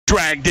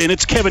dragged in.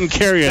 It's Kevin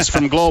Karius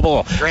from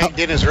Global. Dragged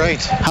in is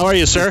right. How are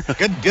you, sir?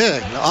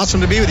 Good.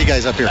 Awesome to be with you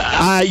guys up here.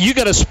 You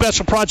got a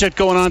special project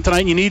going on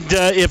tonight. You need,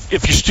 if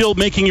you're still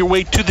making your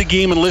way to the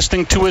game and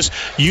listening to us,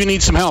 you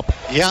need some help.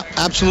 Yeah,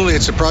 absolutely.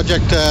 It's a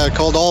project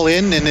called All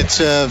In, and it's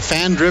a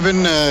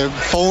fan-driven,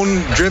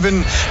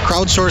 phone-driven,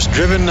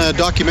 crowdsourced-driven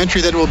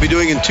documentary that we'll be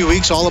doing in 2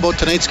 weeks, all about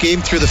tonight's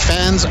game through the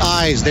fans'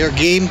 eyes, their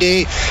game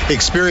day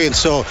experience.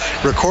 So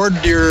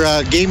record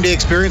your game day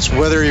experience,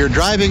 whether you're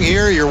driving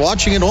here, you're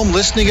watching at home,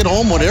 listening at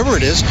home, whatever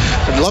it is.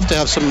 I'd love to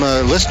have some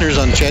listeners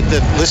on chat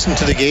that listen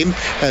to the game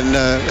and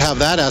have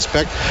that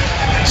aspect.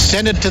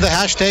 Send it to the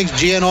hashtags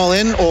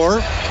GNAllIn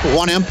or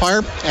One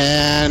Empire,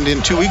 and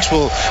in 2 weeks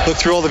we'll look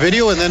through all the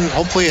video and then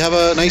hopefully have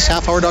a nice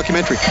half-hour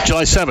documentary.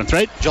 July 7th,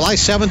 right? July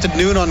 7th at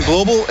noon on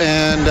Global,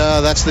 and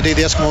that's the day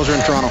the Eskimos are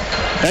in Toronto.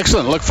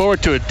 Excellent. Look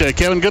forward to it.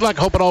 Kevin, good luck.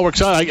 Hope it all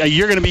works out.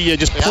 You're going to be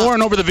just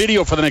pouring over the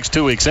video for the next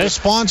 2 weeks, eh? The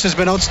response has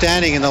been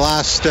outstanding in the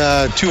last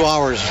 2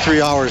 hours,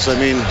 3 hours. I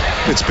mean,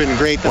 it's been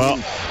great. Well,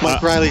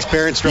 Mike Riley's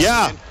parents.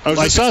 Yeah.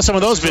 I saw some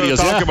of those videos.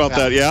 Talk about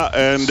that,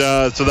 and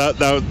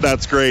so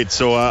that's great.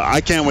 So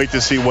I can't wait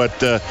to see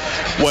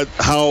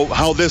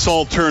how this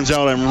all turns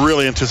out. I'm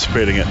really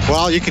anticipating it.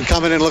 Well, you can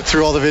come in and look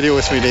through all the video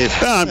with me, Dave.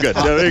 I'm good.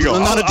 There you go.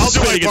 I'm not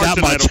anticipating it that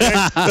much. Okay?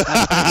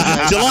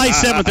 July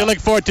 7th. I look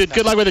forward to it.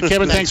 Good luck with it,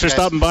 Kevin. Thanks for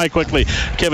stopping by quickly. Kevin